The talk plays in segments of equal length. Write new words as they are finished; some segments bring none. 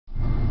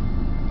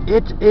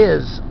It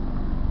is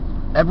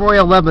February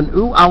 11.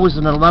 Ooh, I was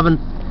in 11,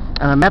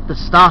 and I'm at the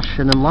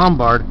station in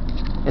Lombard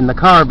in the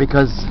car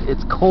because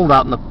it's cold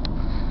out and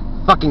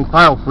the fucking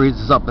file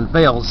freezes up and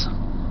fails.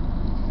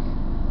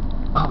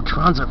 Oh,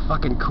 trons are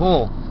fucking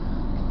cool.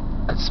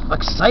 It's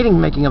exciting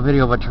making a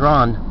video of a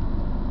tron.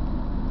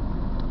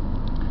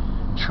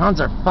 Trons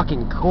are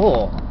fucking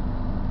cool.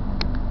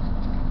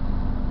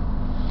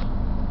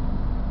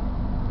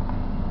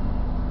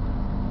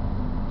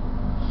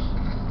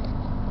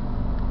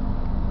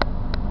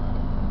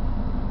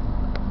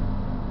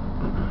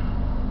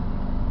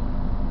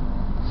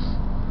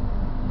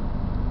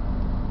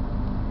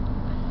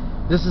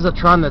 This is a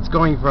tron that's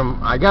going from,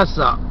 I guess,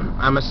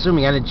 I'm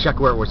assuming, I didn't check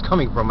where it was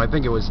coming from. I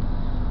think it was,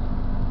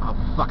 oh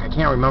fuck, I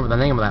can't remember the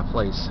name of that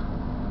place.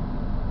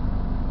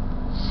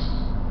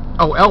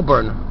 Oh,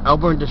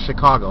 Elburn to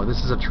Chicago.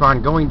 This is a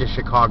tron going to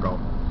Chicago.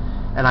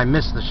 And I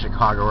miss the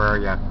Chicago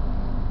area.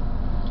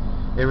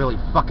 It really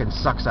fucking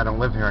sucks I don't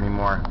live here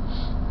anymore.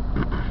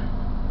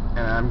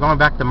 And I'm going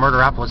back to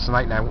Murderopolis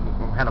tonight, and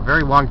I had a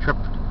very long trip.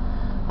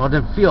 Well, it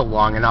didn't feel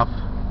long enough.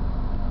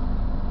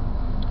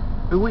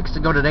 2 weeks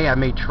ago today, I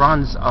made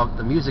trons of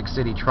the Music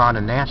City Tron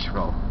in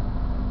Nashville.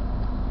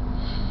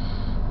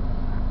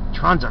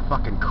 Trons are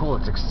fucking cool.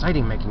 It's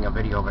exciting making a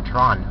video of a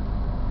tron.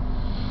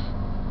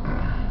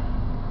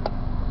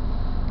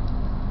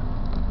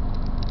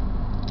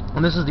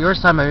 And this is the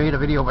first time I made a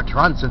video of a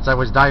tron since I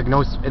was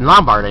diagnosed, in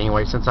Lombard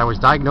anyway, since I was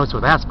diagnosed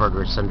with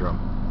Asperger's syndrome.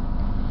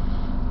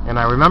 And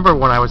I remember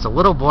when I was a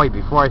little boy,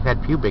 before I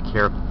had pubic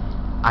hair,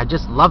 I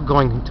just loved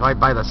going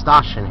by the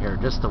station here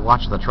just to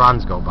watch the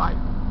trons go by.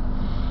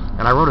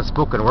 And I wrote a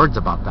spoken words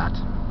about that.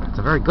 It's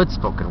a very good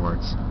spoken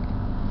words.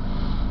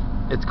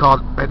 It's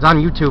on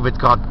YouTube. It's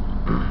called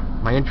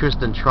My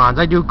Interest in Trons.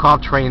 I do call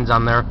trains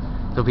on there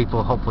so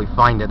people hopefully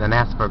find it, and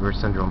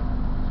Asperger's syndrome.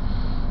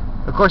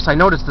 Of course, I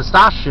noticed the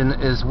station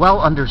is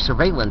well under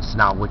surveillance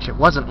now, which it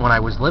wasn't when I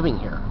was living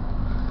here.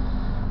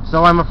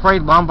 So I'm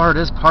afraid Lombard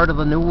is part of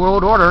the New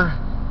World Order.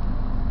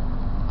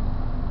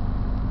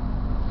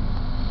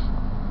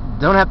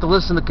 Don't have to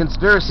listen to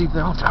conspiracy.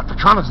 Oh, the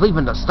tron is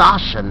leaving the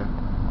station.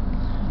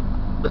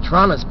 The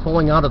tron is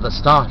pulling out of the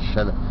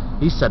station.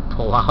 He said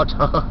pull out.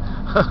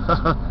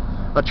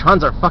 But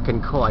trons are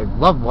fucking cool. I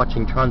love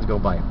watching trons go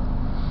by.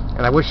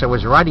 And I wish I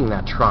was riding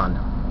that tron.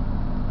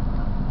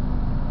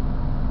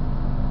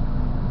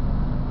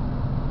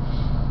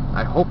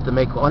 I hope to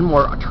make one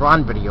more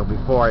tron video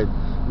before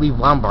I leave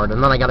Lombard.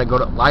 And then I gotta go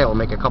to Lyle and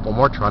make a couple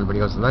more tron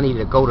videos. And then I need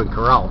to go to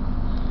Corral.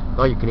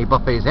 Oh, you can eat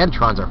buffets and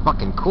trons are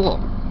fucking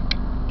cool.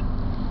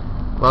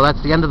 Well,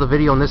 that's the end of the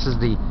video, and this is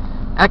the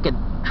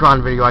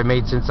Tron video I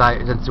made since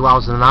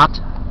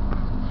 2008.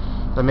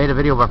 I made a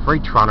video of a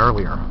freight tron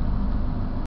earlier.